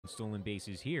stolen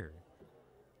bases here.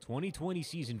 2020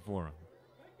 season for him.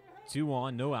 2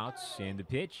 on, no outs, and the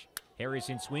pitch.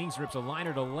 Harrison swings, rips a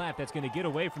liner to left. That's going to get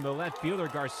away from the left fielder,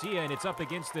 Garcia, and it's up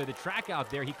against the track out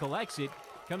there. He collects it.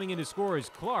 Coming in to score is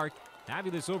Clark.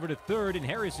 Aviles over to third, and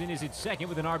Harrison is at second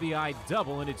with an RBI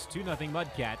double, and it's 2-0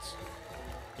 Mudcats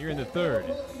here in the third.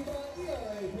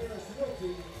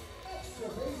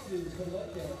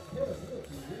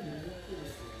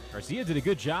 Garcia did a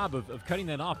good job of cutting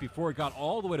that off before it got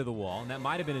all the way to the wall, and that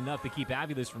might have been enough to keep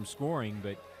Aviles from scoring,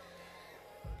 but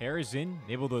Harrison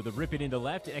able to rip it into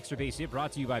left. Extra base hit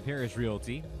brought to you by Paris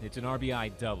Realty. It's an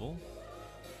RBI double.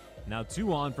 Now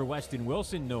 2 on for Weston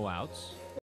Wilson, no outs.